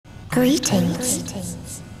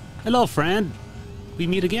Greetings. Hello, friend. We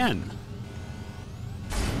meet again.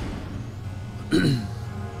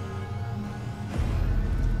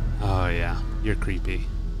 Oh, yeah. You're creepy.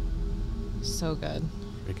 So good.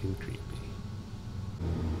 Freaking creepy.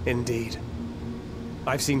 Indeed.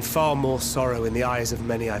 I've seen far more sorrow in the eyes of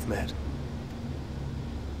many I've met.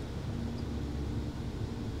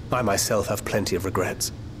 I myself have plenty of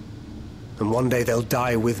regrets. And one day they'll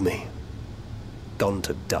die with me. Gone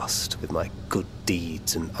to dust with my good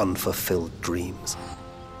deeds and unfulfilled dreams.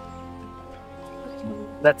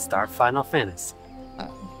 Let's start Final Fantasy.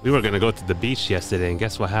 We were going to go to the beach yesterday, and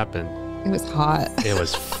guess what happened? It was hot. It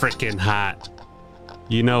was freaking hot.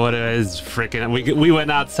 You know what it is? Freaking. We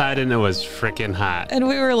went outside, and it was freaking hot. And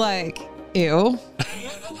we were like, ew.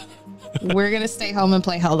 We're going to stay home and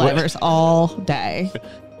play Helldivers all day.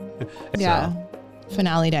 Yeah.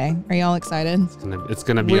 Finale day. Are y'all excited? It's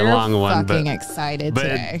gonna be a long one, but excited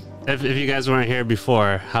today. If you guys weren't here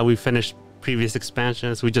before, how we finished previous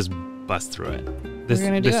expansions, we just bust through it. This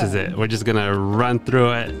is it. We're just gonna run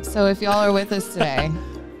through it. So if y'all are with us today,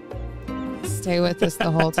 stay with us the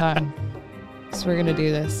whole time. So we're gonna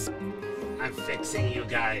do this. I'm fixing you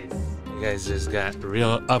guys. You guys just got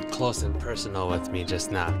real up close and personal with me just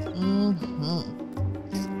now.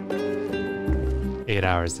 8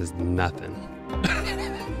 hours is nothing.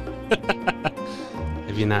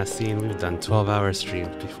 Have you not seen? We've done 12-hour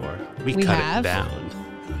streams before. We cut it down.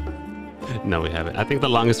 No, we haven't. I think the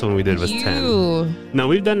longest one we did was 10. No,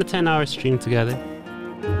 we've done a 10-hour stream together.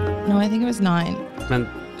 No, I think it was 9. Man,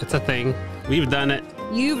 it's a thing. We've done it.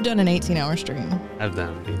 You've done an 18-hour stream. I've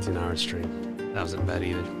done an 18-hour stream. That wasn't bad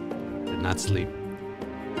either. Did not sleep.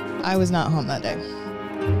 I was not home that day.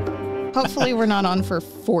 Hopefully we're not on for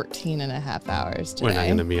 14 and a half hours today. We're not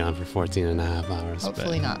going to be on for 14 and a half hours.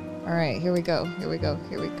 Hopefully not. All right, here we go. Here we go.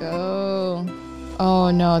 Here we go.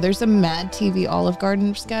 Oh, no. There's a Mad TV Olive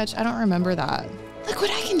Garden sketch. I don't remember that. Look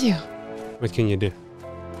what I can do. What can you do?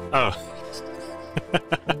 Oh.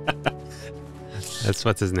 That's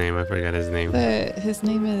what's his name. I forgot his name. His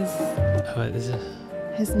name is... What is it?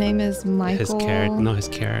 His name is Michael... His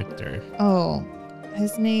character. Oh.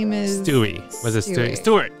 His name is... Stewie. Was it Stewie?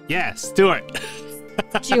 Stuart. Yeah, Stuart.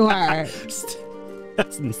 Stuart.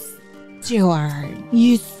 Stuart.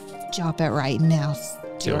 You stop it right now,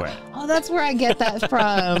 Stuart. Oh, that's where I get that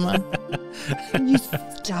from. You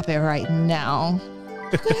stop it right now.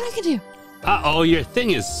 Look what I can do. Uh-oh, your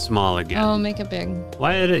thing is small again. Oh, make it big.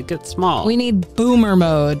 Why did it get small? We need boomer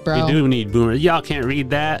mode, bro. We do need boomer. Y'all can't read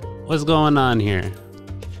that. What's going on here?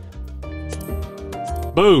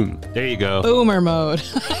 Boom. There you go. Boomer mode.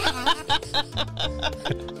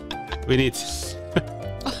 We need to...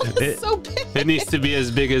 It's so big. It needs to be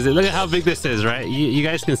as big as it. Look at how big this is, right? You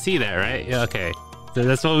guys can see that, right? Yeah, okay. So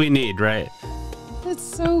that's what we need, right? It's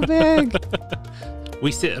so big.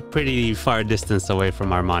 We sit a pretty far distance away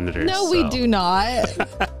from our monitors. No, we do not.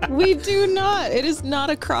 We do not. It is not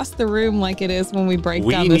across the room like it is when we break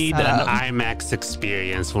down the setup. We need an IMAX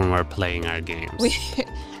experience when we're playing our games.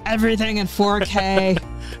 Everything in 4K.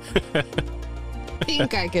 I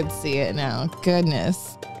think I can see it now.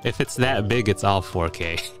 Goodness. If it's that big, it's all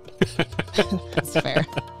 4K. That's fair.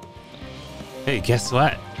 Hey, guess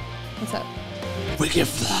what? What's up? We can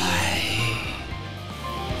fly.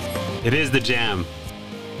 It is the jam.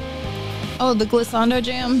 Oh, the Glissando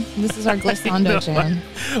jam? This is our Glissando jam.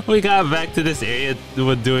 We got back to this area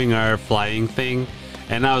with doing our flying thing,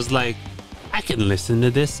 and I was like, I can listen to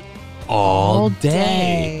this all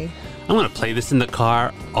day. I'm going to play this in the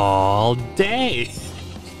car all day.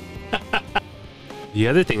 The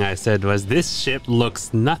other thing I said was this ship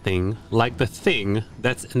looks nothing like the thing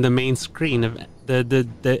that's in the main screen of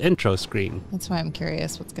the intro screen. That's why I'm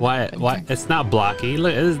curious what's going to happen. Why? Here. It's not blocky.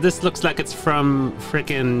 Look, this looks like it's from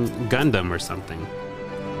freaking Gundam or something.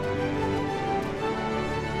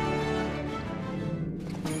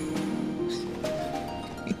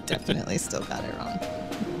 You definitely still got it wrong.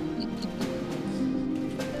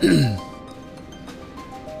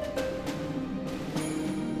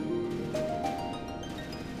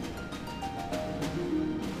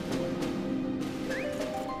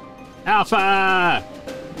 Alpha!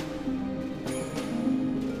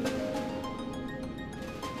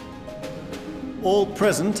 All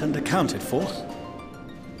present and accounted for.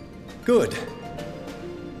 Good.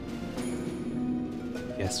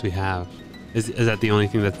 Yes, we have. Is that the only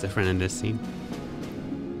thing that's different in this scene?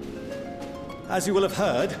 As you will have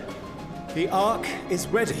heard, the Ark is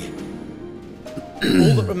ready.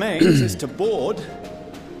 All that remains is to board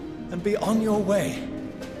and be on your way.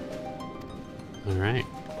 All right.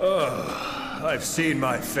 I've seen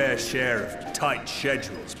my fair share of tight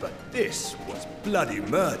schedules, but this was bloody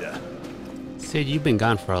murder. Sid, you've been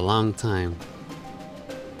gone for a long time.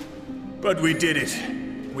 But we did it.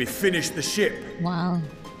 We finished the ship. Wow.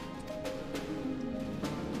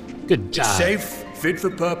 Good job. It's safe, fit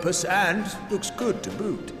for purpose, and looks good to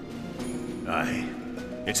boot. Aye,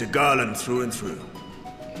 it's a garland through and through.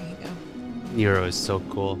 There you go. Nero is so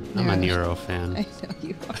cool. I'm a Nero fan. I know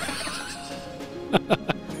you are.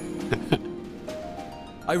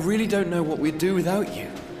 I really don't know what we'd do without you.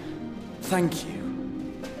 Thank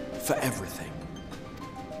you for everything.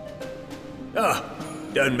 Ah,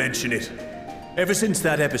 don't mention it. Ever since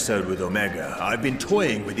that episode with Omega, I've been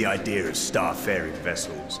toying with the idea of starfaring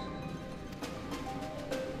vessels.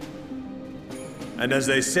 And as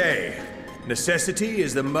they say, necessity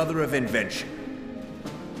is the mother of invention.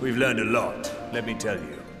 We've learned a lot, let me tell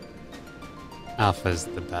you. Alpha's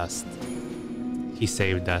the best. He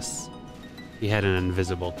saved us. He had an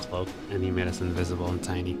invisible cloak, and he made us invisible and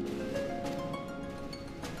tiny.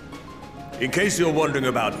 In case you're wondering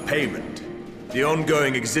about payment, the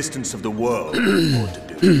ongoing existence of the world is more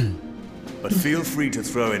to do. But feel free to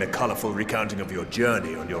throw in a colorful recounting of your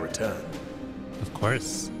journey on your return. Of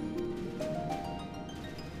course.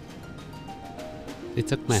 They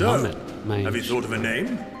took my So, helmet. have you thought of a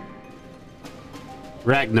name?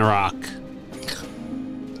 Ragnarok.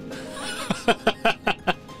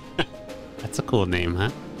 That's a cool name, huh?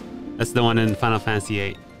 That's the one in Final Fantasy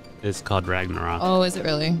VIII. It's called Ragnarok. Oh, is it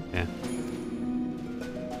really? Yeah.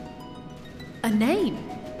 A name?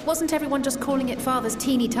 Wasn't everyone just calling it Father's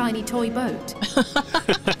teeny tiny toy boat?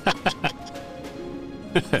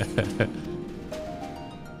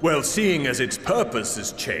 Well, seeing as its purpose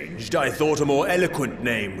has changed, I thought a more eloquent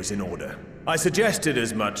name was in order. I suggested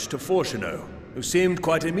as much to Fortuno, who seemed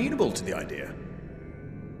quite amenable to the idea.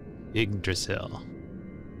 Yggdrasil.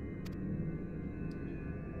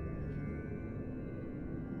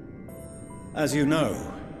 As you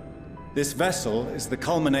know, this vessel is the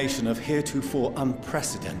culmination of heretofore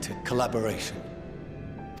unprecedented collaboration.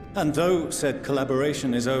 And though said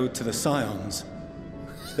collaboration is owed to the Scions,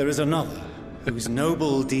 there is another whose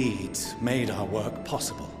noble deeds made our work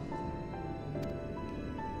possible.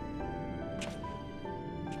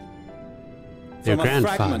 Your From a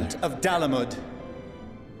grandfather. fragment of Dalamud,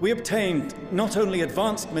 we obtained not only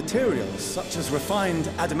advanced materials such as refined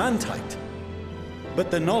adamantite,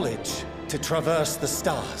 but the knowledge to traverse the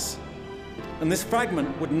stars. And this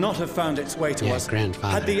fragment would not have found its way to us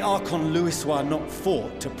had the Archon Louisois not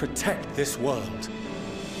fought to protect this world.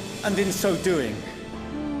 And in so doing,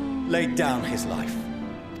 laid down his life.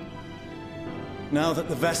 Now that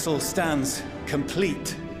the vessel stands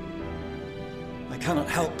complete, I cannot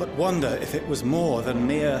help but wonder if it was more than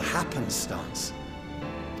mere happenstance.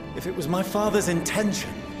 If it was my father's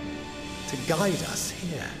intention to guide us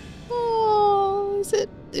here. Oh,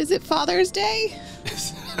 is it Father's Day?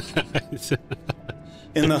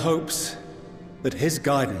 In the hopes that his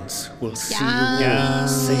guidance will see you all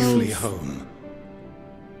safely home.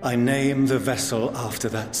 I name the vessel after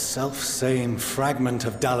that self-same fragment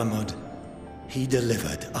of Dalamud he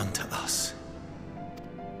delivered unto us.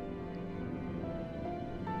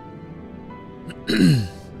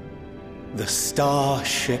 The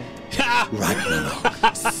Starship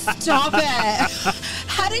Ragnarok. Stop it!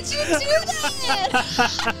 How did you do that?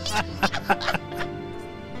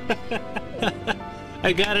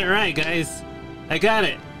 I got it right, guys. I got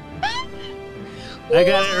it. I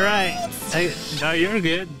got it right. No, you're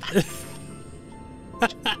good.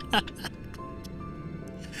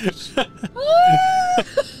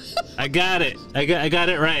 I got it. I got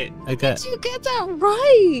it right. How did you get that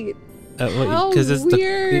right? Because it's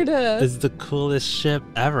weird. It's the coolest ship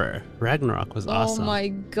ever. Ragnarok was awesome. Oh my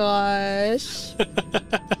gosh.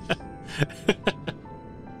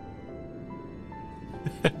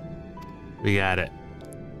 We got it.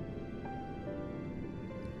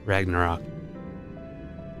 Ragnarok.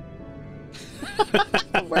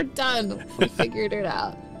 We're done. We figured it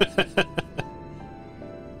out.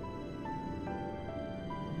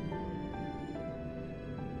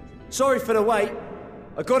 Sorry for the wait.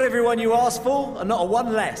 I got everyone you asked for, and not a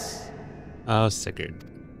one less. Oh, Sigurd.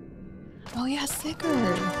 Oh yeah,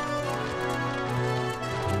 Sigurd.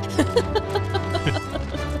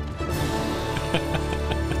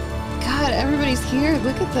 God, everybody's here.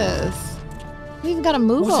 Look at this. We even got a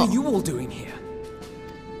move What on. are you all doing here?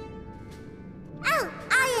 Oh,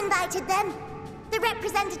 I invited them. The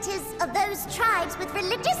representatives of those tribes with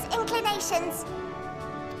religious inclinations.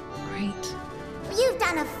 Great. You've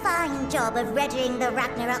done a fine job of readying the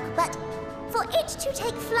Ragnarok, but for it to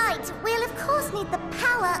take flight, we'll of course need the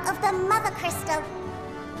power of the Mother Crystal.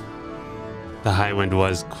 The High Wind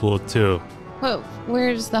was cool too. Whoa,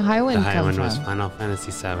 where's the high one The high come one from? was Final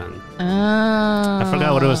Fantasy VII. Oh. I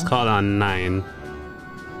forgot what it was called on 9.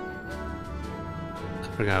 I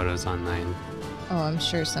forgot what it was on 9. Oh, I'm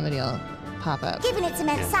sure somebody will pop up. Given its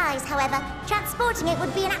immense size, however, transporting it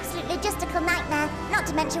would be an absolute logistical nightmare. Not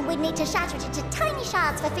to mention we'd need to shatter it into tiny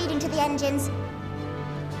shards for feeding to the engines.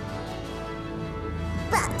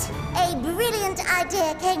 But a brilliant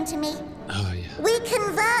idea came to me. Oh, yeah. We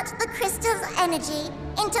convert the crystal's energy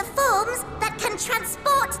into forms that can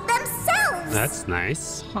transport themselves. That's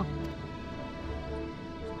nice. Huh.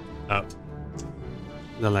 Oh.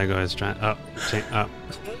 The Lego is trying. Oh.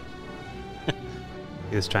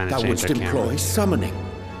 He was trying to Thou change wouldst the employ camera. summoning,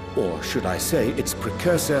 or should I say its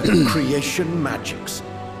precursor, creation magics.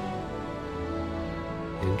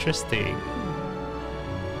 Interesting.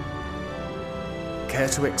 Care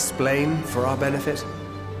to explain for our benefit?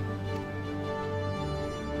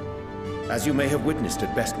 As you may have witnessed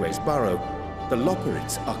at Bestway's Burrow, the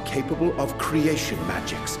Loporrits are capable of creation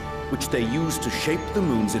magics, which they use to shape the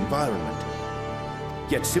moon's environment.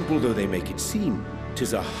 Yet simple though they make it seem,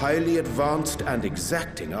 'tis a highly advanced and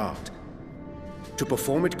exacting art. To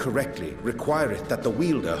perform it correctly requireth that the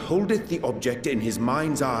wielder holdeth the object in his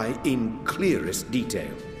mind's eye in clearest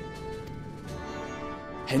detail.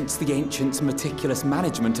 Hence the ancients' meticulous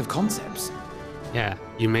management of concepts. Yeah,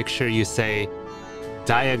 you make sure you say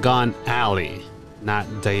Diagon Alley, not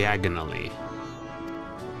diagonally.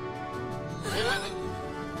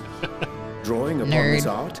 Drawing upon Nerd. this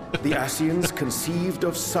art, the Ascians conceived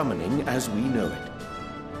of summoning as we know it.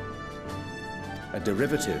 A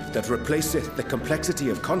derivative that replaceth the complexity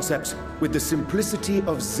of concepts with the simplicity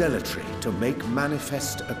of zealotry to make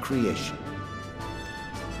manifest a creation.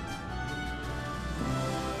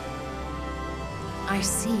 I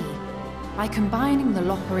see. By combining the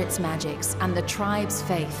Loporrit's magics and the tribe's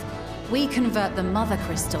faith, we convert the Mother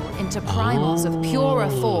Crystal into primals of purer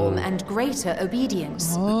form and greater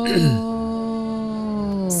obedience. Oh.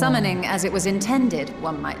 Summoning as it was intended,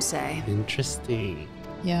 one might say. Interesting.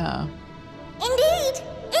 Yeah. Indeed!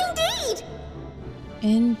 Indeed!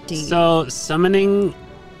 Indeed. So summoning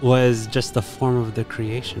was just a form of the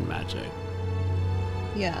creation magic.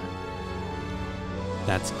 Yeah.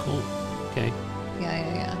 That's cool. Okay.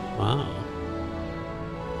 Yeah. Wow.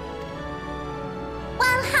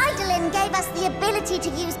 While Heidelin gave us the ability to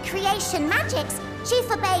use creation magics, she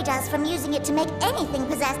forbade us from using it to make anything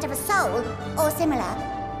possessed of a soul or similar.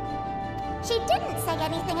 She didn't say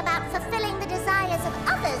anything about fulfilling the desires of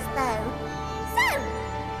others, though. So,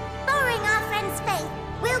 borrowing our friend's faith,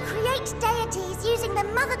 we'll create deities using the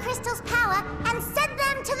Mother Crystal's power and send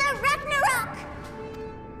them to the Ragnarok!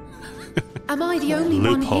 Am I the only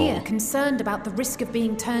one Loophole. here concerned about the risk of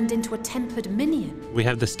being turned into a tempered minion? We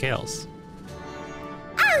have the scales.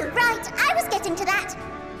 Oh, right, I was getting to that.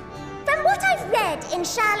 From what I've read in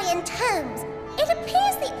Sharlayan tomes, it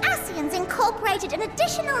appears the Ascians incorporated an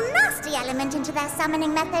additional nasty element into their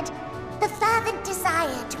summoning method. The fervent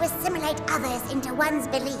desire to assimilate others into one's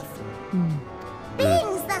belief.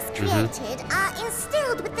 Beings thus created are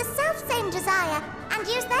instilled with the self-same desire and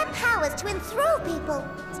use their powers to enthrall people,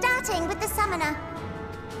 starting with the summoner.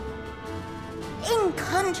 In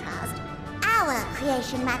contrast, our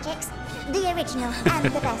creation magics, the original and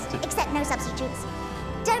the best, except no substitutes,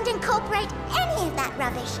 don't incorporate any of that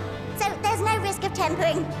rubbish, so there's no risk of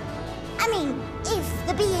tempering. I mean, if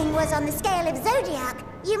the being was on the scale of Zodiac,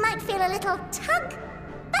 you might feel a little tug,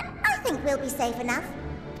 but I think we'll be safe enough.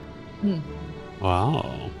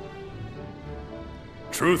 Wow.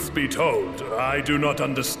 Truth be told, I do not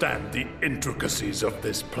understand the intricacies of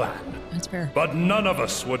this plan. That's fair. But none of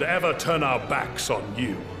us would ever turn our backs on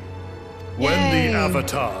you. When Yay. the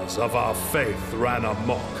avatars of our faith ran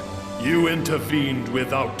amok, you intervened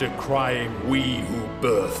without decrying we who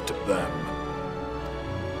birthed them.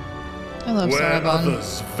 I love Where Sarabon.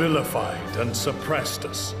 others vilified and suppressed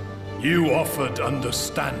us, you offered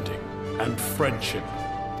understanding and friendship.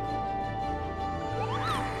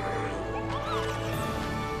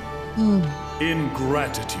 In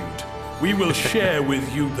gratitude, we will share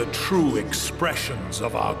with you the true expressions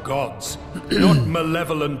of our gods. Not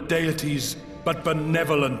malevolent deities, but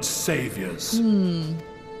benevolent saviors.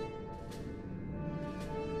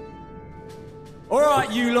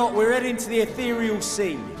 Alright, you lot, we're heading to the ethereal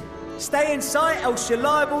sea. Stay in sight, else you're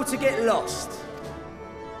liable to get lost.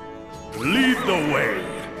 Lead the way.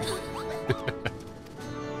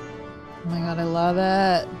 Oh my god, I love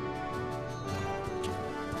it.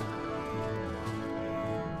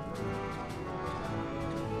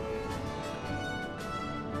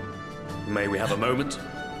 May we have a moment?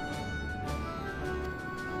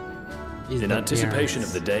 He's In the anticipation parents.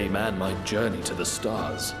 of the day man might journey to the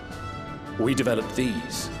stars. We developed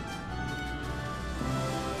these.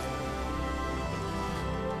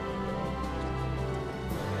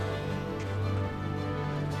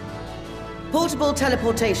 Portable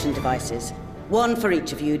teleportation devices. One for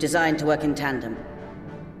each of you, designed to work in tandem.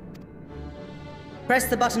 Press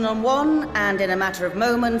the button on one, and in a matter of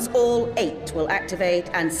moments, all 8 will activate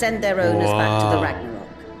and send their owners back to the Ragnarok.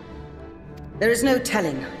 There is no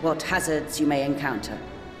telling what hazards you may encounter.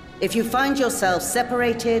 If you find yourself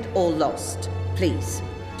separated or lost, please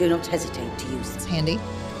do not hesitate to use It's handy.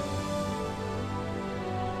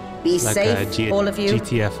 Be Like safe, all of you,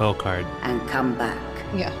 GTFO card. and come back.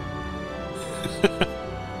 Yeah.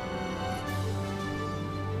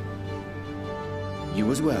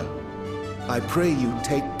 You as well. I pray you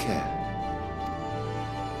take care.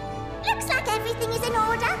 Looks like everything is in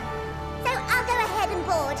order, so I'll go ahead and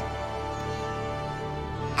board.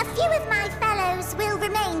 A few of my fellows will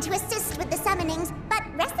remain to assist with the summonings, but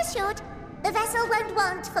rest assured, the vessel won't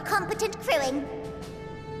want for competent crewing.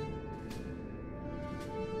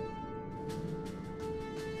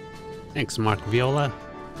 Thanks, Mark Viola.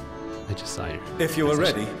 I just saw you. If you are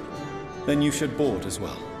ready, then you should board as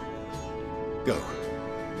well. Go.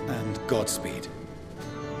 And Godspeed.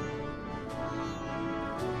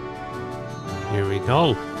 Here we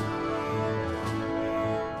go.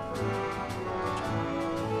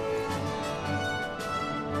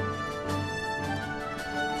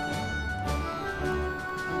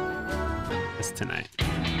 It's tonight.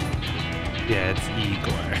 Yeah, it's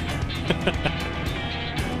Igor.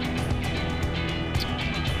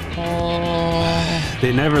 Oh.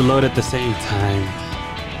 They never load at the same time.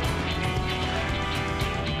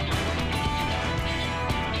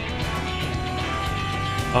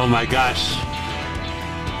 Oh my gosh.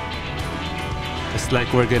 It's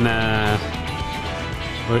like we're gonna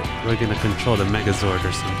control the Megazord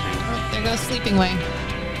or something. Oh, there goes Sleeping Way.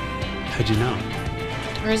 How'd you know?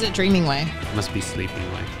 Or is it Dreaming Way? Must be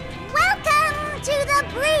Sleeping Way. Welcome to the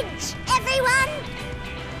bridge, everyone!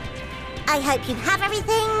 I hope you have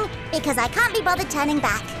everything, because I can't be bothered turning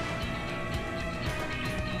back.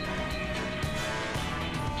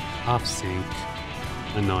 Off sync.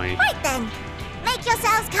 Annoying. Right then, make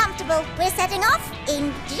yourselves comfortable. We're setting off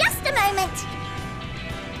in just a moment.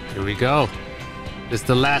 Here we go. It's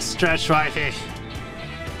the last stretch, wifey.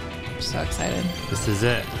 I'm so excited. This is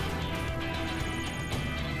it.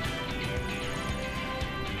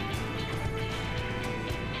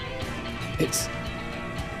 It's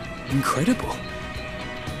incredible.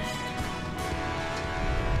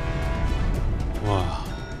 Wow.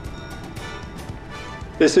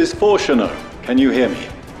 This is Fortuno. Can you hear me?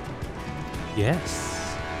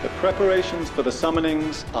 Yes. The preparations for the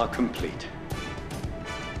summonings are complete.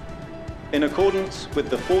 In accordance with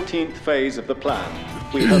the 14th phase of the plan,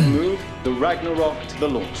 we have moved the Ragnarok to the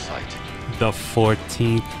launch site. The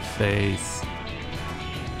 14th phase.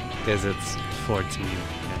 Because it's 14.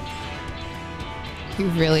 You're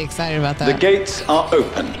really excited about that. The gates are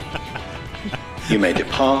open. You may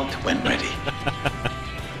depart when ready.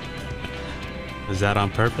 Is that on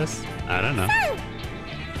purpose? I don't know. So,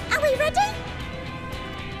 are we ready?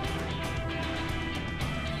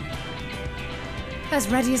 As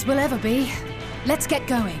ready as we'll ever be. Let's get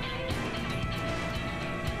going.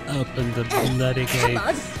 Open the bloody gates. Come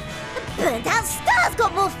on. The burnt out star's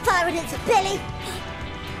got more fire in its belly.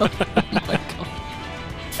 Oh my god.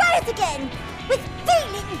 Try it again. With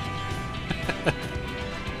feeling.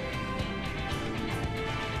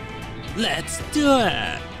 Let's do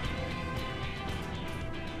it.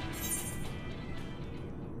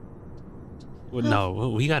 Well, no,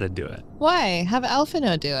 we gotta do it. Why? Have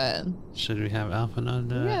Alphino do it. Should we have Alphino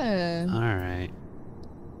do it? Yeah. Alright.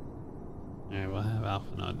 Alright, we'll have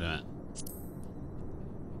Alphino do it.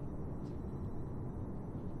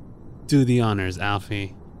 Do the honors,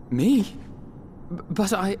 Alfie. Me?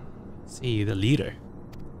 But I... See, the leader.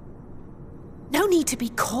 No need to be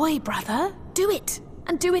coy, brother. Do it,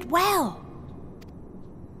 and do it well.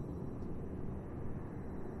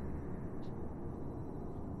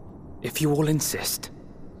 If you all insist.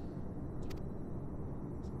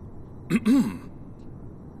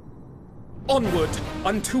 Onward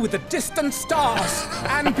unto the distant stars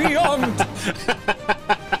and beyond.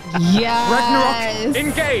 Yes. Ragnarok,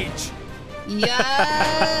 engage.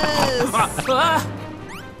 Yes.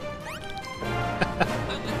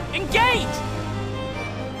 Engage.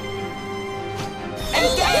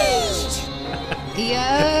 Engage.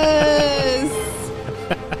 Yes.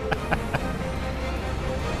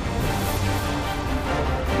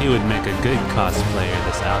 He would make a good cosplayer,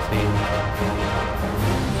 this Alfie.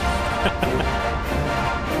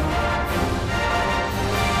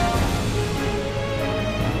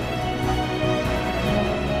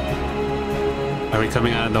 Are we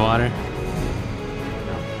coming out of the water? No.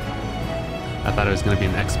 I thought it was going to be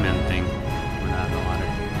an X-Men thing. We're not in the water.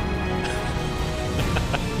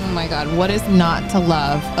 Oh my god, what is not to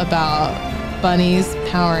love about bunnies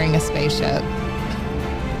powering a spaceship?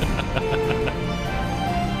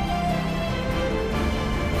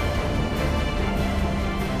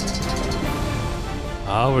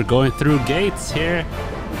 Oh, we're going through gates here.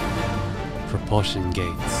 Propulsion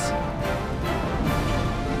gates.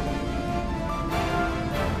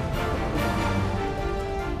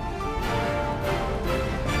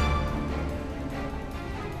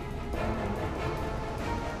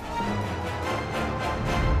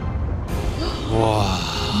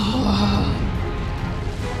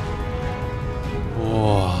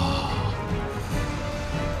 Whoa.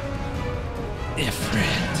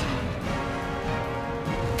 Different.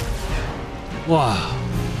 Wow.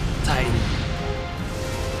 Titan.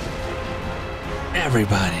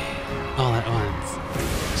 Everybody. All at once.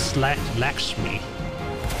 Lakshmi.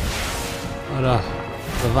 What up?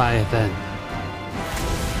 Leviathan.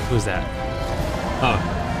 Who's that? Oh.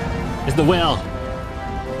 It's the whale.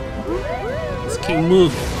 It's King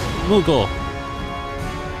Moogle.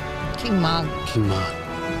 King Mog. King Mog.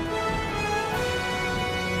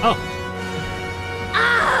 Oh.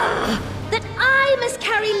 Ah! That I must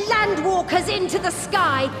carry landwalkers into the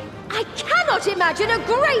sky! I cannot imagine a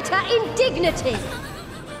greater indignity!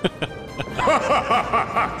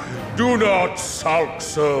 Do not sulk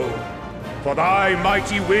so, for thy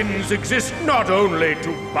mighty winds exist not only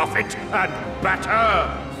to buffet and batter.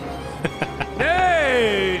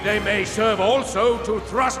 Nay, they may serve also to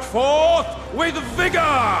thrust forth with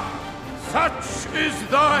vigor. Such is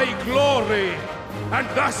thy glory, and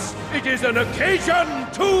thus it is an occasion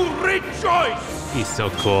to rejoice. He's so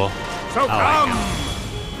cool. So come,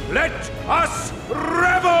 let us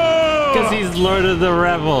revel! Because he's Lord of the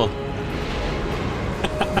Revel.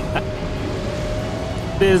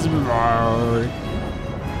 Bismarck.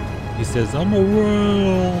 He says, I'm a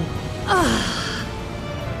whale.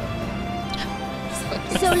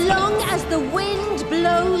 So long as the wind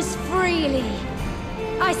blows freely,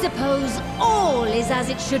 I suppose all is as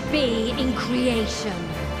it should be in creation.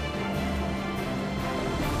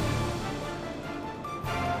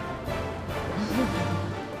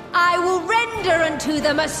 I will render unto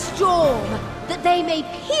them a storm, that they may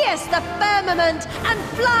pierce the firmament and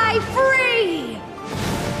fly free!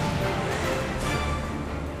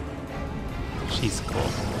 She's cool.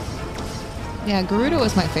 Yeah, Garuda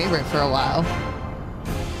was my favorite for a while.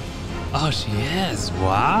 Oh, she is.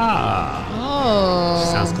 Wow. Oh. She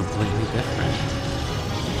sounds completely different.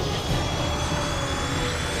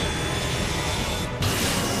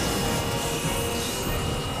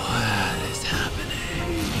 What is happening?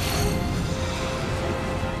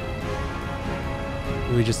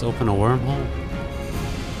 Did we just open a wormhole?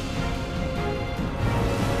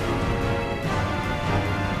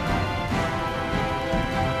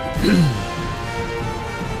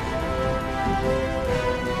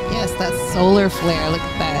 Yes, that solar flare. Look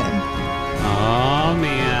at that. Oh,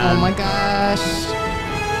 man. Oh, my gosh.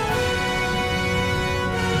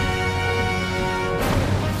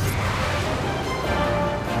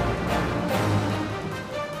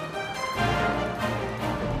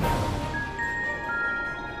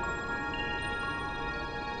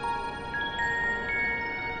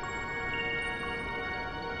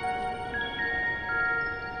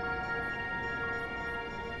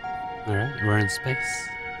 All right, we're in space.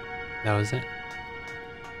 That was it.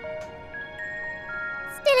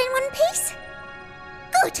 Still in one piece?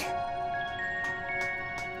 Good.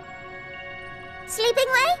 Sleeping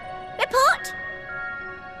way? Report?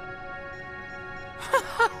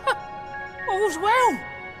 All's well.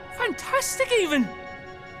 Fantastic, even.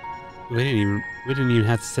 We didn't even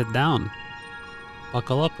have to sit down,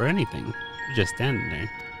 buckle up or anything. We're just standing there.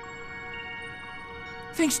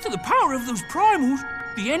 Thanks to the power of those primals,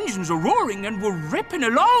 the engines are roaring and we're ripping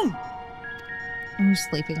along. Oh,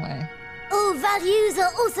 sleeping way. All values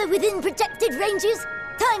are also within projected ranges.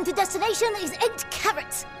 Time to destination is 8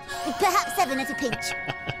 carats. Perhaps 7 at a pinch.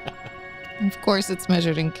 Of course it's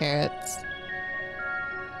measured in carats.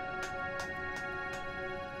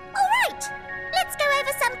 All right, let's go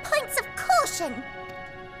over some points of caution.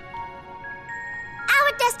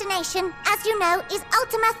 Our destination, as you know, is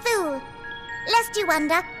Ultima Thule. Lest you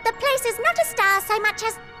wonder, the place is not a star so much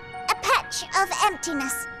as a patch of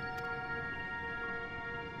emptiness.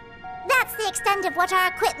 That's the extent of what our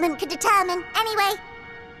equipment could determine, anyway.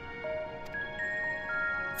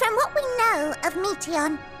 From what we know of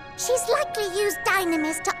Meteon, she's likely used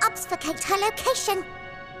dynamis to obfuscate her location.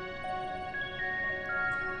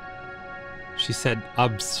 She said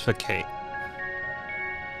obfuscate.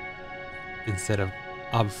 instead of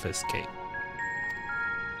obfuscate.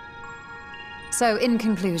 So, in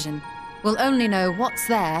conclusion, we'll only know what's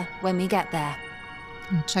there when we get there.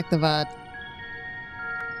 Check the VOD.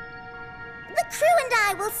 The crew and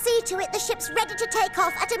I will see to it the ship's ready to take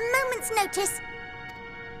off at a moment's notice.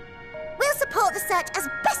 We'll support the search as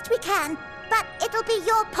best we can, but it'll be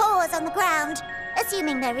your paws on the ground,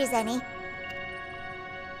 assuming there is any.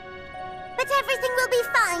 But everything will be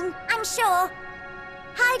fine, I'm sure.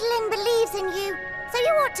 Heidelin believes in you, so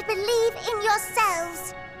you ought to believe in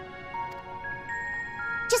yourselves.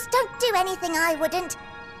 Just don't do anything I wouldn't,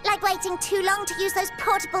 like waiting too long to use those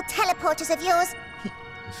portable teleporters of yours.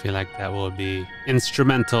 I feel like that will be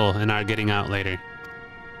instrumental in our getting out later.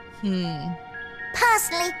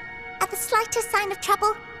 Personally, at the slightest sign of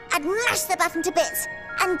trouble, I'd mash the button to bits,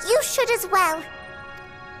 and you should as well.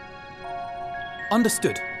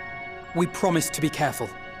 Understood. We promise to be careful.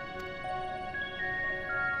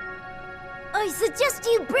 I suggest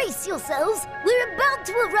you brace yourselves. We're about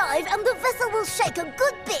to arrive and the vessel will shake a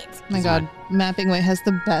good bit. Oh my god, Mappingway has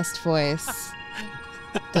the best voice.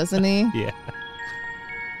 Doesn't he? Yeah.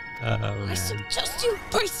 Oh, man. I suggest you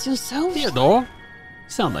brace yourself. Theodore? You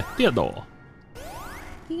sound like Theodore.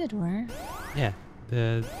 Theodore? Yeah,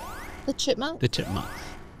 the chipmunk? The chipmunk.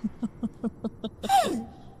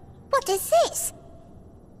 What is this?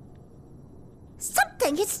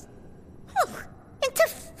 Something is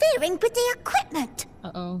interfering with the equipment.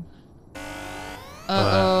 Uh-oh.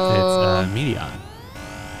 It's Medion.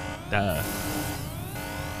 Duh.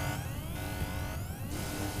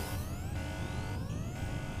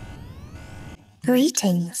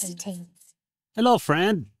 Greetings. Hello,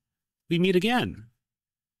 friend. We meet again.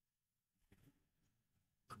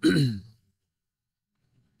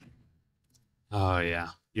 Oh, yeah.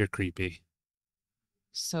 You're creepy.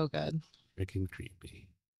 So good. Freaking creepy.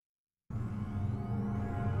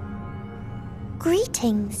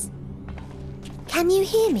 Greetings. Can you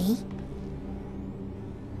hear me?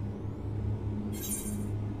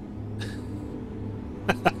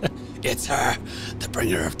 It's her, the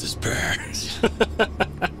bringer of despair.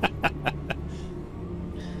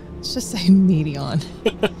 Let's just say Medion.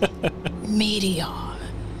 Medion.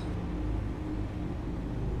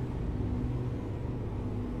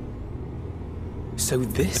 So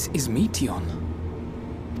this is Meteon.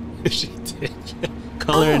 She did.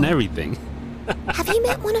 Color and everything. Have you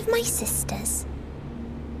met one of my sisters?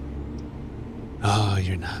 Oh,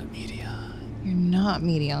 you're not Medion. You're not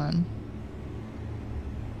Medion.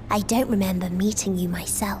 I don't remember meeting you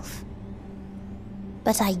myself.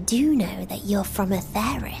 But I do know that you're from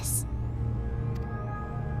Atheris.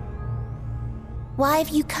 Why have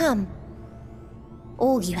you come?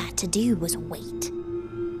 All you had to do was wait.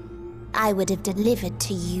 I would have delivered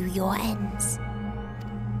to you your ends.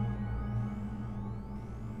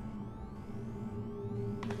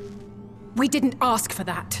 We didn't ask for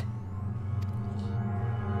that.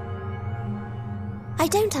 I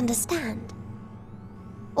don't understand.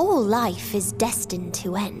 All life is destined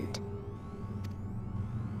to end.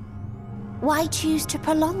 Why choose to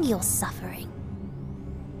prolong your suffering?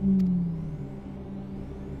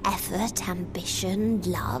 Effort, ambition,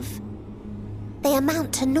 love, they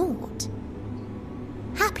amount to naught.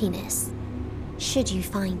 Happiness, should you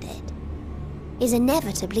find it, is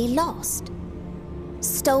inevitably lost,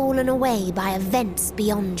 stolen away by events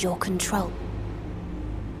beyond your control.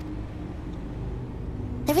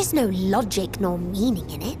 There is no logic nor meaning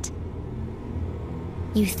in it.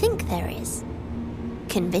 You think there is.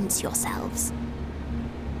 Convince yourselves.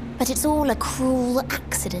 But it's all a cruel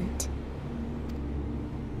accident.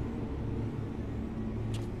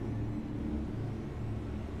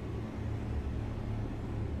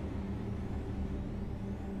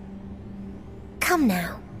 Come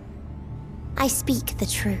now. I speak the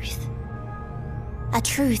truth. A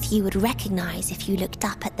truth you would recognize if you looked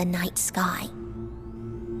up at the night sky.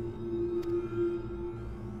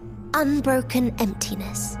 Unbroken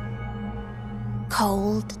emptiness.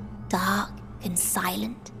 Cold, dark, and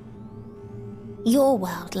silent. Your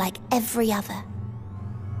world, like every other,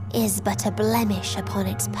 is but a blemish upon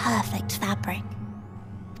its perfect fabric.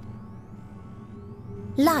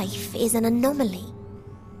 Life is an anomaly.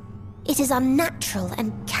 It is unnatural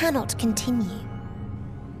and cannot continue.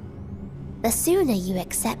 The sooner you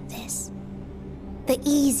accept this, the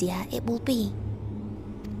easier it will be.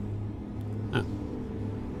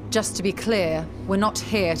 Just to be clear, we're not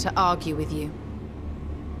here to argue with you.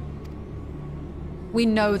 We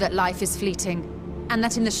know that life is fleeting, and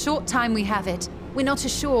that in the short time we have it, we're not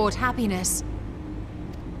assured happiness.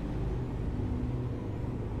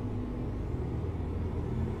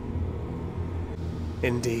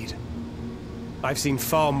 Indeed. I've seen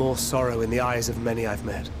far more sorrow in the eyes of many I've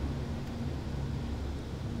met.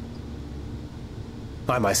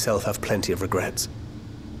 I myself have plenty of regrets.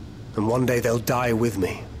 And one day they'll die with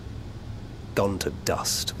me, gone to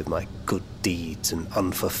dust with my good deeds and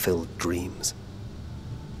unfulfilled dreams.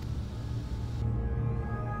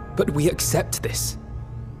 But we accept this.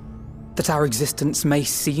 That our existence may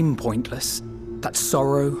seem pointless. That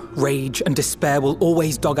sorrow, rage, and despair will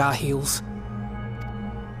always dog our heels.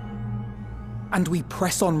 And we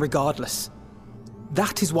press on regardless.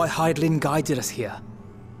 That is why Hydaelyn guided us here.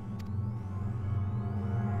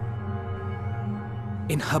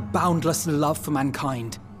 In her boundless love for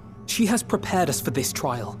mankind, she has prepared us for this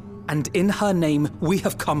trial, and in her name, we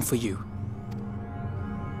have come for you.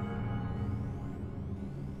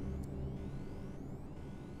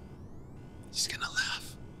 She's gonna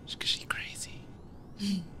laugh, because she's crazy.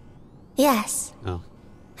 Yes. Oh.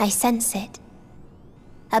 I sense it.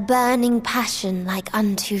 A burning passion like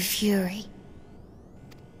unto fury.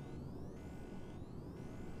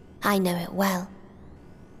 I know it well.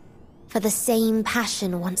 For the same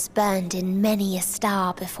passion once burned in many a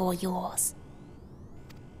star before yours.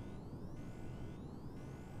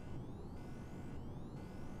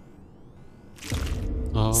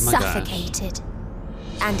 Oh my Suffocated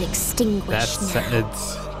and extinguished now.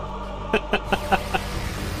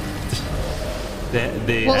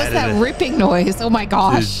 They What was that ripping noise? Oh my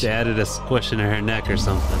gosh. They added a squish in her neck or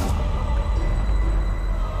something.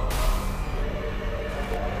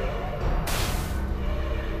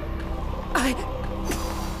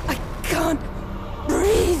 I can't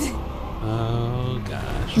breathe. Oh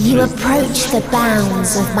gosh. You approach the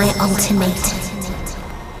bounds of my ultimatum,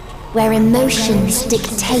 where emotions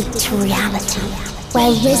dictate reality,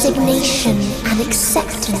 where resignation and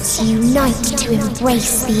acceptance unite to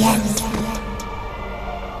embrace the end.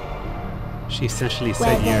 She essentially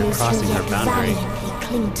said you're crossing her boundary. Valiantly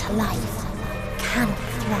cling to life, cannot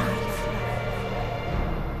thrive.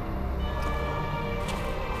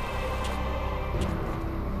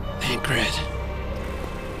 Thancred.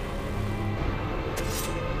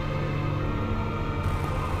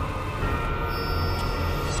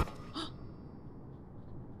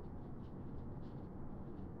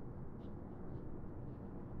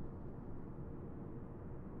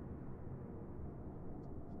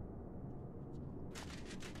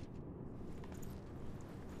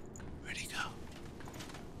 Where'd he go?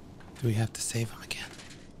 Do we have to save him again?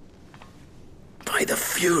 By the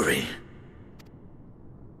Fury.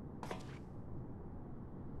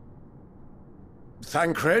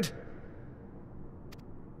 Thancred?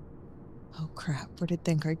 Oh crap, where did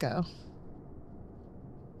Thancred go?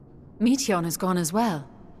 Meteon has gone as well.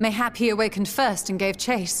 Mayhap he awakened first and gave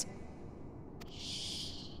chase.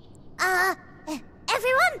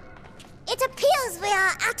 Everyone? It appears we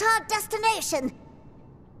are at our destination.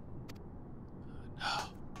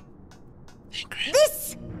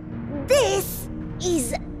 This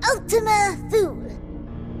is Ultima Thule.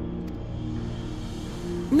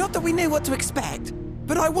 Not that we knew what to expect,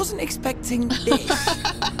 but I wasn't expecting this.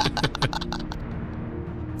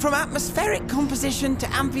 From atmospheric composition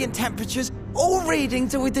to ambient temperatures, all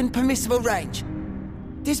readings are within permissible range.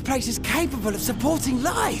 This place is capable of supporting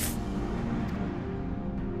life.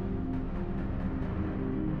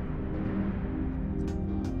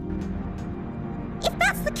 If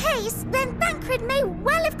that's the case, then Thancred may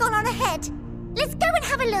well have gone on ahead. Let's go and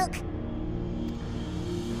have a look.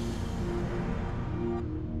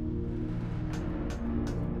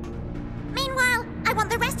 Meanwhile, I want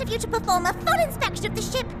the rest of you to perform a full inspection of the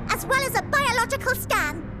ship, as well as a biological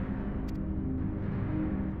scan.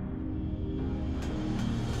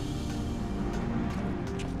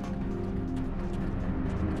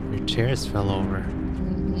 Your chairs fell over.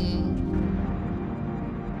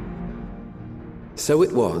 So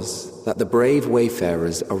it was that the brave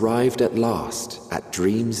wayfarers arrived at last at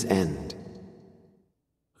Dream's End.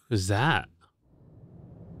 Who's that?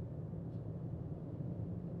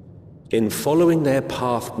 In following their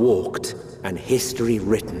path walked and history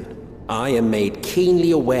written, I am made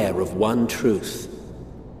keenly aware of one truth.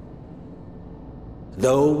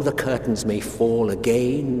 Though the curtains may fall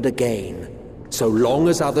again and again, so long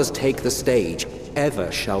as others take the stage,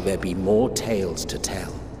 ever shall there be more tales to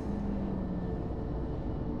tell.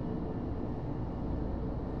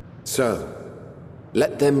 So,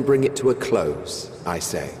 let them bring it to a close, I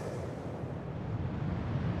say.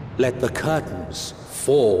 Let the curtains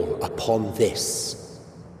fall upon this,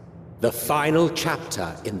 the final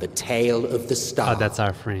chapter in the tale of the star. Oh, that's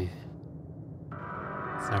our friend.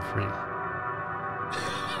 That's our friend.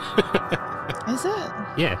 Is it?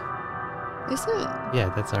 Yeah. Is it?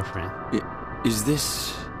 Yeah, that's our friend. Is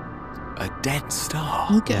this A dead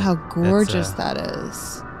star. Look at how gorgeous that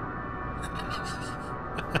is.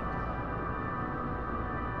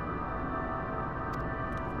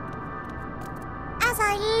 As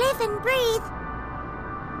I live and breathe,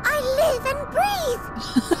 I live and breathe.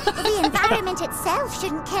 The environment itself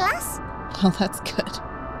shouldn't kill us. Oh, that's good.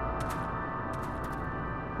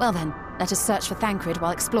 Well then, let us search for Thancred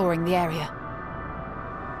while exploring the area.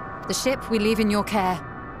 The ship we leave in your care.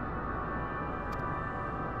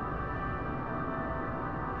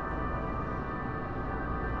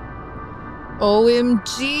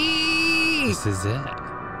 OMG! This is it.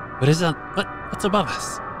 What is that? What's above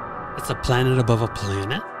us? It's a planet above a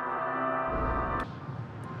planet?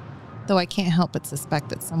 Though I can't help but suspect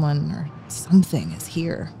that someone or something is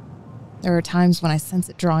here. There are times when I sense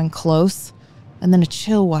it drawing close, and then a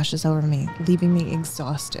chill washes over me, leaving me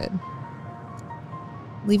exhausted.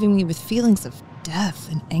 Leaving me with feelings of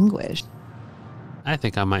death and anguish. I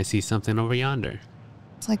think I might see something over yonder.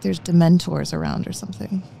 It's like there's dementors around or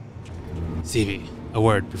something. Teavy, a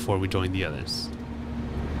word before we join the others.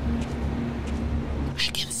 I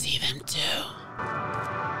can see them too.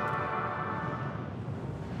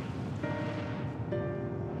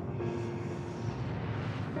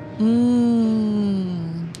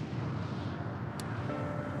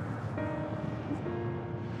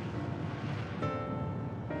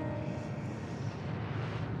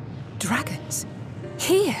 Dragons?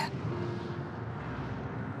 Here?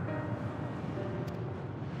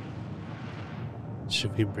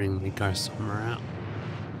 Should we bring Mikar somewhere out?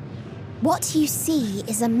 What you see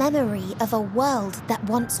is a memory of a world that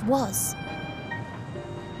once was.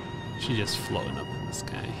 She's just floating up in the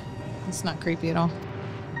sky. It's not creepy at all.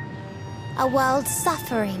 A world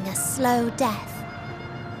suffering a slow death,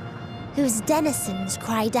 whose denizens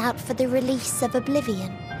cried out for the release of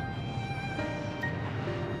oblivion.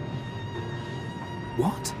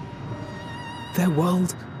 What? Their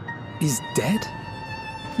world is dead?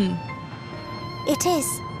 It is.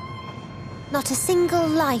 Not a single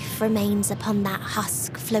life remains upon that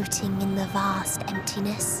husk floating in the vast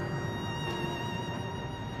emptiness.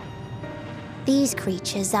 These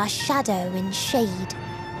creatures are shadow and shade,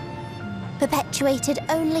 perpetuated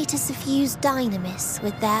only to suffuse dynamis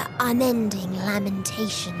with their unending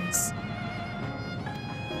lamentations.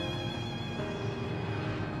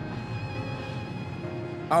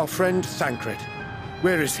 Our friend Thancred.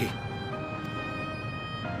 Where is he?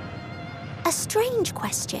 A strange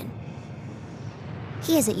question.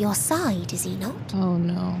 He is at your side, is he not? Oh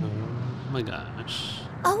no. Oh my gosh.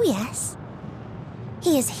 Oh yes.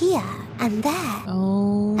 He is here and there.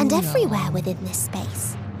 Oh, and everywhere within this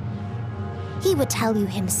space. He would tell you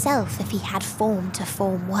himself if he had form to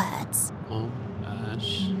form words. Oh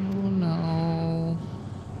gosh. Oh no.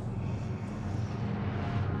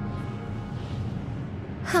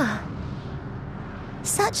 Huh.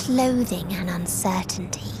 Such loathing and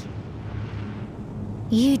uncertainty.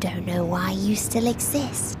 You don't know why you still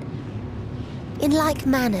exist. In like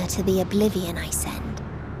manner to the oblivion I send,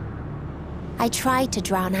 I tried to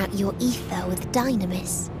drown out your ether with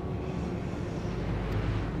dynamis.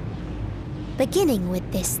 Beginning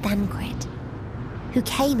with this Thancred, who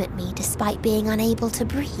came at me despite being unable to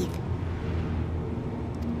breathe.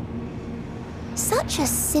 Such a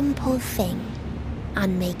simple thing,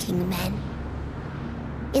 unmaking men.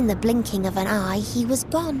 In the blinking of an eye, he was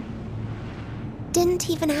gone. Didn't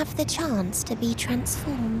even have the chance to be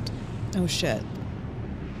transformed. Oh shit.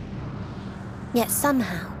 Yet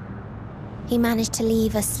somehow, he managed to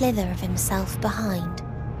leave a slither of himself behind.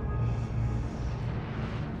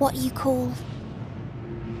 What you call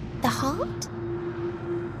the heart?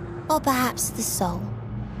 Or perhaps the soul.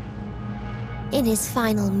 In his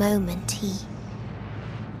final moment, he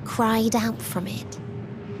cried out from it.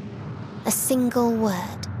 A single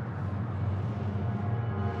word.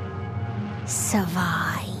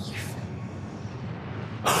 Survive.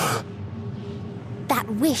 That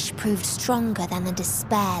wish proved stronger than the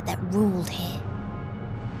despair that ruled here.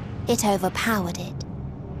 It overpowered it,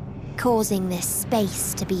 causing this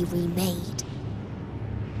space to be remade.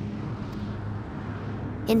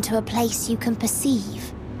 Into a place you can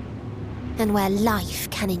perceive, and where life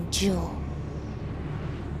can endure.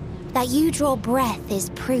 That you draw breath is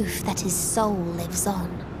proof that his soul lives on.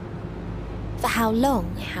 For how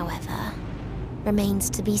long, however, remains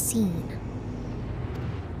to be seen.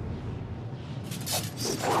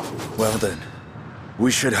 Well then, we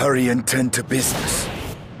should hurry and tend to business.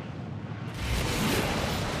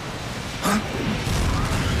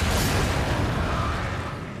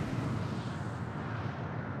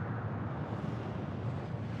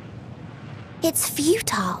 It's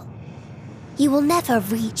futile. You will never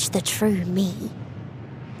reach the true me.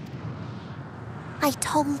 I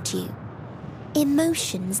told you.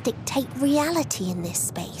 Emotions dictate reality in this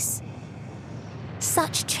space.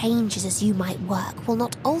 Such changes as you might work will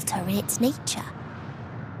not alter its nature.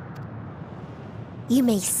 You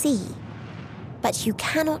may see, but you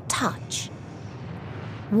cannot touch.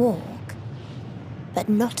 Walk, but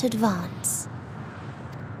not advance.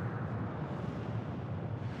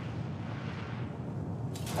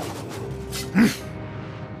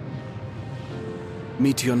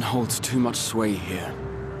 Meteon holds too much sway here.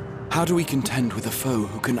 How do we contend with a foe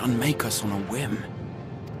who can unmake us on a whim?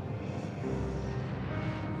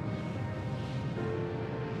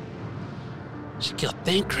 She killed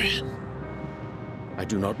Thancred. I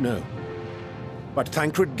do not know. But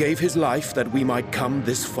Thancred gave his life that we might come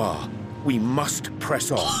this far. We must press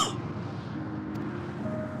on.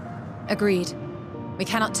 Agreed. We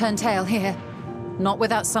cannot turn tail here. Not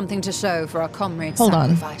without something to show for our comrade's Hold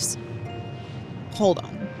on. sacrifice. Hold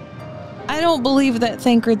on. I don't believe that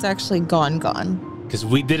Thancred's actually gone. Because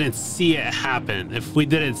we didn't see it happen. If we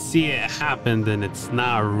didn't see it happen, then it's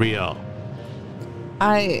not real.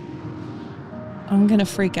 I'm gonna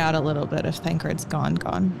freak out a little bit if Thancred's gone.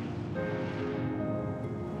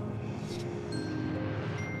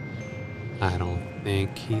 I don't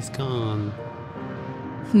think he's gone.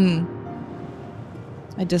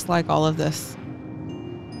 I dislike all of this.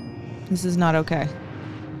 This is not okay.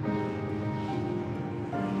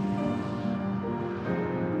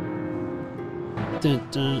 Dun,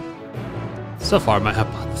 dun. So far, my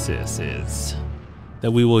hypothesis is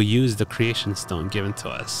that we will use the creation stone given to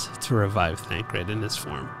us to revive Thancred in his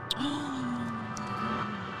form.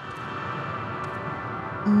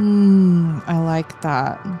 I like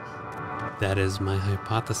that. That is my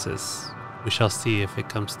hypothesis. We shall see if it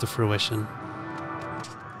comes to fruition.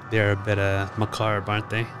 They're a bit macabre,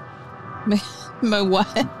 aren't they? My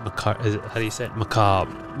what? Macabre. How do you say it?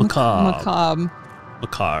 Macabre. Macabre.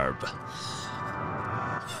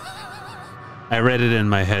 I read it in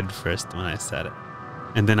my head first when I said it,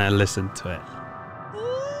 and then I listened to it.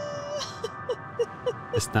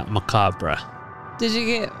 It's not macabre. Did you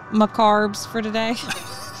get macarbs for today?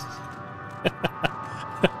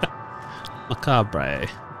 Macabre.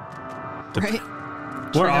 Right.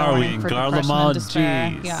 Where are we? In Garlemald?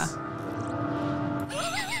 Jeez. Yeah.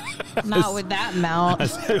 Not with that mount.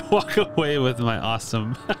 As I walk away with my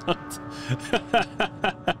awesome mount.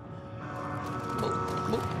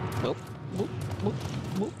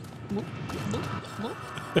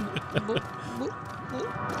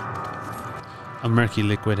 A murky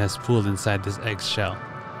liquid has pooled inside this egg's shell.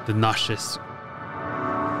 The nauseous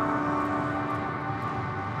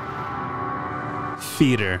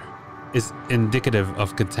feeder is indicative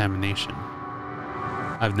of contamination.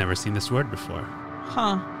 I've never seen this word before.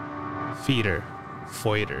 Huh. Feeder.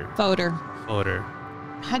 Foeder. Foeder. Foeder.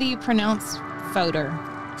 How do you pronounce foeder?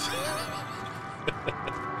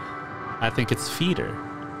 I think it's feeder.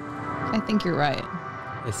 I think you're right.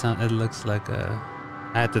 It looks like a...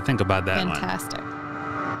 I had to think about that Fantastic.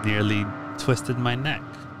 one. Nearly twisted my neck.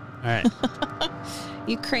 All right.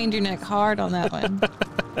 You craned your neck hard on that one.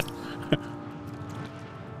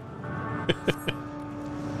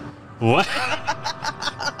 What?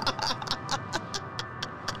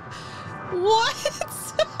 What?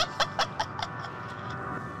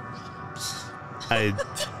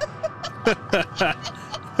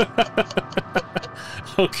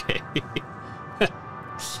 Okay.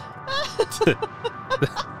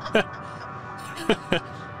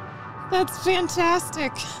 That's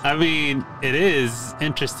fantastic. I mean, it is,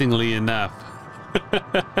 interestingly enough.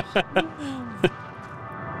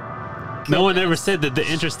 No one ever said that the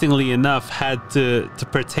interestingly enough had to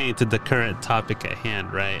pertain to the current topic at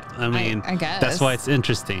hand, right? I mean, I guess. That's why it's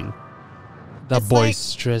interesting. The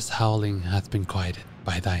boisterous howling hath been quieted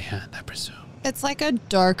by thy hand, I presume. It's like a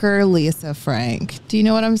darker Lisa Frank. Do you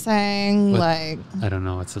know what I'm saying? What? Like, I don't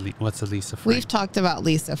know. What's a Lisa Frank? We've talked about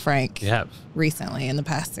Lisa Frank recently in the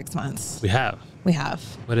past 6 months. We have. We have.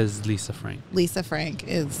 What is Lisa Frank? Lisa Frank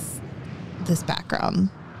is this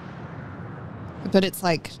background. But it's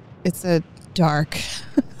like, it's a dark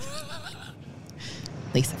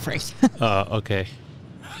Lisa Frank. Oh, okay.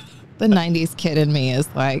 The 90s kid in me is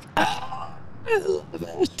like, I love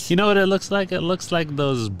it. You know what it looks like? It looks like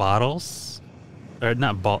those bottles. Or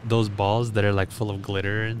not those balls that are like full of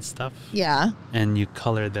glitter and stuff. Yeah. And you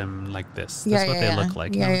color them like this. That's what they look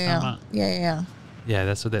like. You know what I'm talking about? Yeah. Yeah,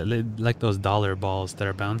 that's what they like, those dollar balls that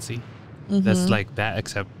are bouncy. Mm-hmm. That's like that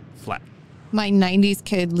except flat. My 90s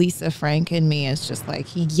kid, Lisa Frank, in me is just like,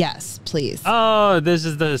 yes, please. Oh, this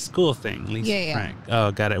is the school thing, Lisa Yeah. Frank.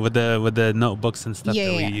 Oh, got it. With the notebooks and stuff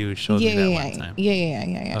that you showed me that one time.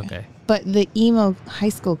 Yeah. Okay. But the emo high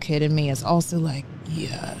school kid in me is also like,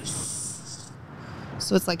 yes.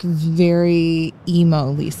 So it's like very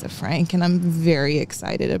emo Lisa Frank, and I'm very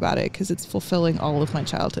excited about it because it's fulfilling all of my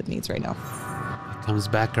childhood needs right now. It comes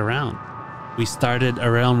back around. We started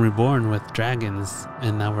A Realm Reborn with dragons,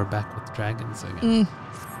 and now we're back with dragons again.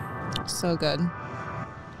 So good.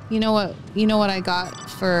 You know what I got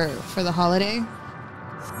for the holiday?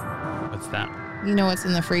 What's that? You know what's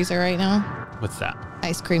in the freezer right now? What's that?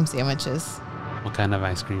 Ice cream sandwiches. What kind of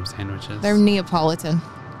ice cream sandwiches? They're Neapolitan.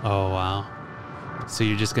 Oh, wow. So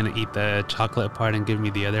you're just going to eat the chocolate part and give me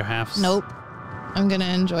the other halves? Nope. I'm going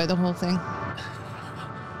to enjoy the whole thing.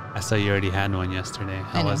 I saw you already had one yesterday.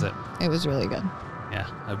 How was it? It was really good. Yeah,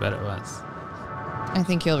 I bet it was. I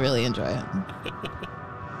think you'll really enjoy it.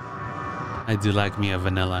 I do like me a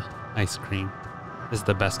vanilla ice cream. It's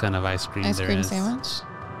the best kind of ice cream there is. Ice cream sandwich?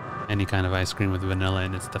 Any kind of ice cream with vanilla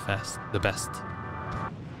and it's the best.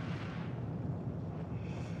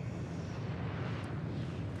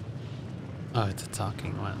 Oh, it's a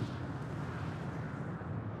talking one.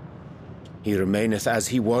 He remaineth as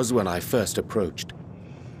he was when I first approached,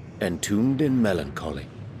 entombed in melancholy.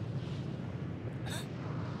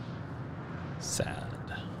 Sad.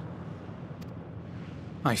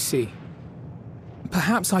 I see.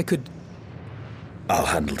 Perhaps I could... I'll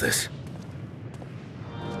handle this.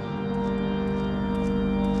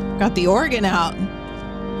 Got the organ out.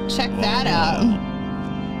 Check that out.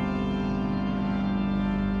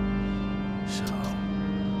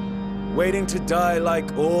 Waiting to die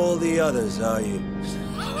like all the others, are you?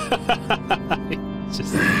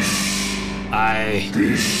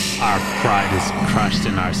 Our pride is crushed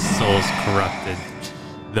and our souls corrupted.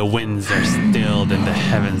 The winds are stilled and the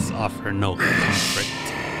heavens offer no comfort.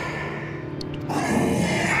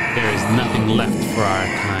 There is nothing left for our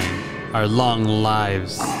kind. Our long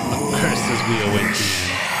lives, a curse as we await the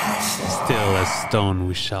end. Still as stone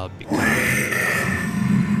we shall become.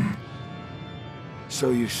 So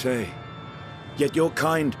you say. Yet your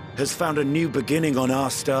kind has found a new beginning on our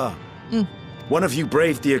star. One of you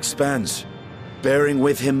braved the expanse, bearing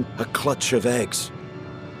with him a clutch of eggs.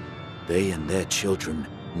 They and their children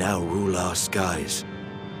now rule our skies,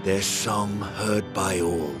 their song heard by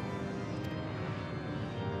all.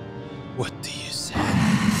 What do you say?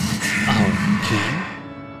 Our king?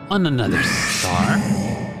 On another star?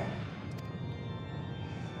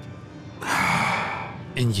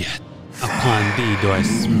 And yet, upon thee do I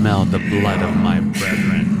smell the blood of my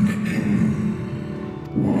brethren.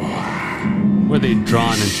 Were they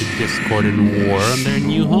drawn into discord and war on their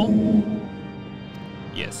new home?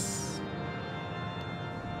 Yes.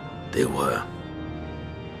 They were.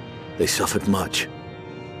 They suffered much,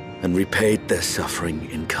 and repaid their suffering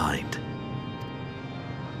in kind.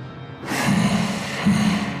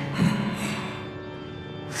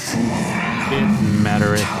 It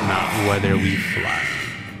mattereth not whether we fly.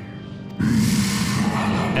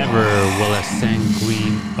 Ever will a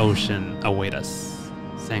sanguine ocean await us.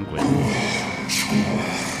 Sanguine.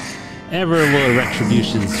 Ever will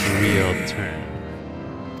retribution's wheel turn.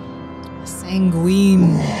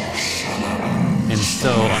 Sanguine. And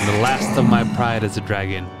so, on the last of my pride as a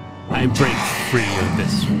dragon, I break free of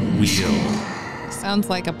this wheel. Sounds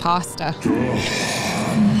like a pasta.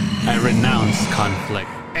 I renounce conflict,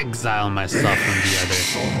 exile myself from the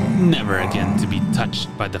other, never again to be touched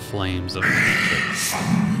by the flames of hatred.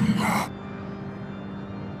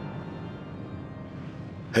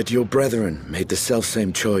 Had your brethren made the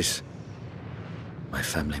selfsame choice, my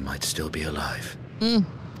family might still be alive.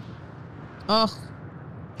 Oh,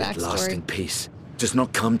 Yet backstory. lasting peace does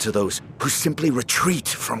not come to those who simply retreat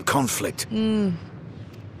from conflict. No,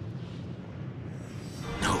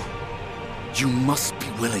 you must be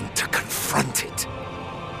willing to confront it.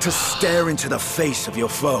 To stare into the face of your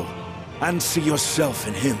foe and see yourself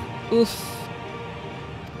in him. Oof.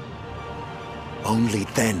 Only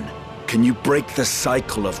then can you break the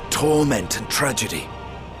cycle of torment and tragedy.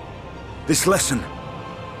 This lesson,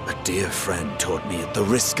 a dear friend taught me at the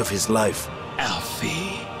risk of his life.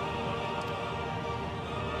 Alfie.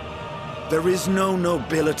 There is no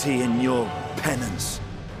nobility in your penance.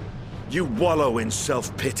 You wallow in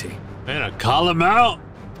self-pity. Better call him out.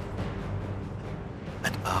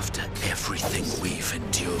 And after everything we've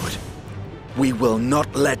endured, we will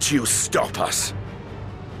not let you stop us.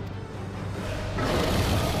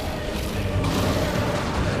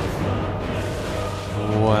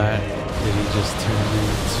 What did he just turn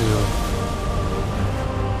into?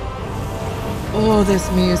 Oh, this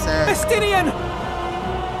music. Estinian!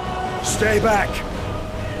 Stay back!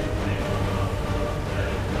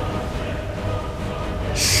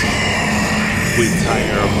 We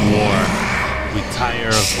tire of war. We tire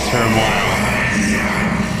of turmoil.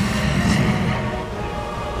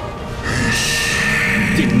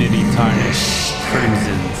 Dignity tarnished,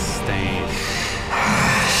 crimson stain.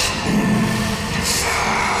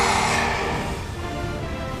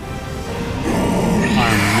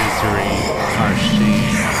 Our misery, our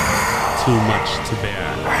shame, too much to bear.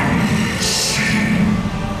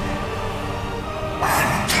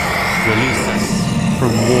 Release us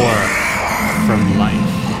from war, from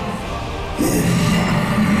life.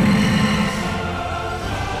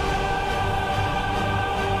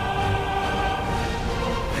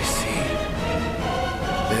 I see.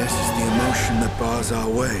 This is the emotion that bars our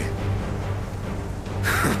way.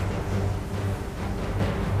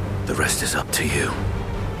 The rest is up to you.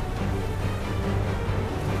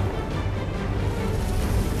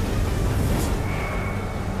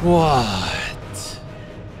 What?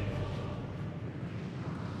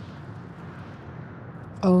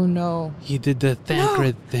 Oh no. He did the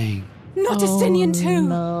Thancred thing. Not Estinian too.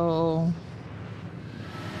 No.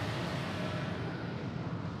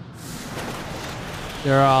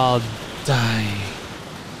 They're all dying.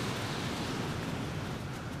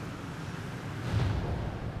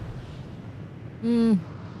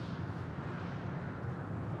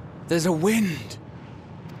 There's a wind.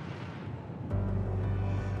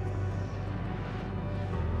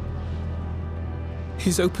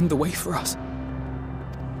 He's opened the way for us.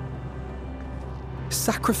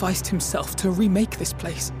 Sacrificed himself to remake this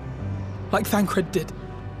place, like Thancred did.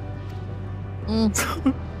 Ugh,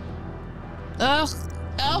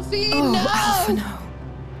 Alfie, Oh, no! Alpha, no.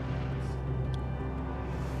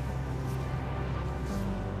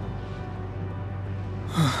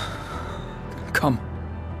 Come.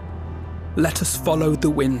 Let us follow the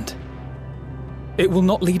wind. It will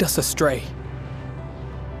not lead us astray.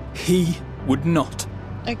 He would not.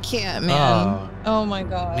 I can't, man. Oh my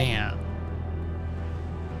god. Man.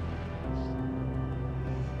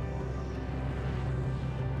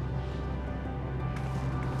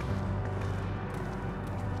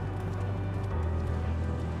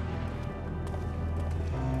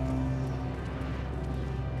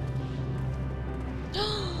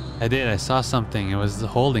 I did. I saw something. It was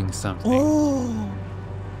holding something. Oh.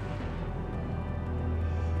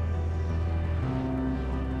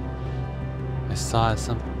 I saw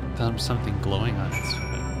something glowing on its foot.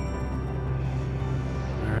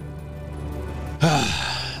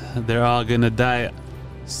 They're all gonna die.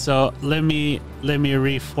 So let me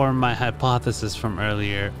reform my hypothesis from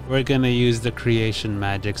earlier. We're gonna use the creation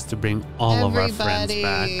magics to bring all of our friends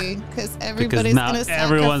back. Because everybody's now gonna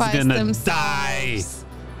everyone's sacrifice gonna themselves. die.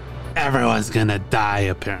 Everyone's gonna die,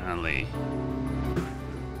 apparently.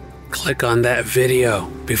 Click on that video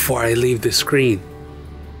before I leave the screen.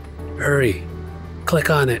 Hurry. Click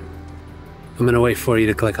on it. I'm gonna wait for you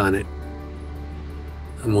to click on it.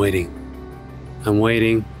 I'm waiting. I'm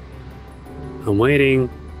waiting. I'm waiting.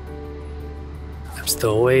 I'm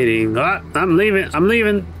still waiting. Ah, I'm leaving. I'm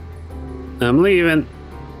leaving. I'm leaving.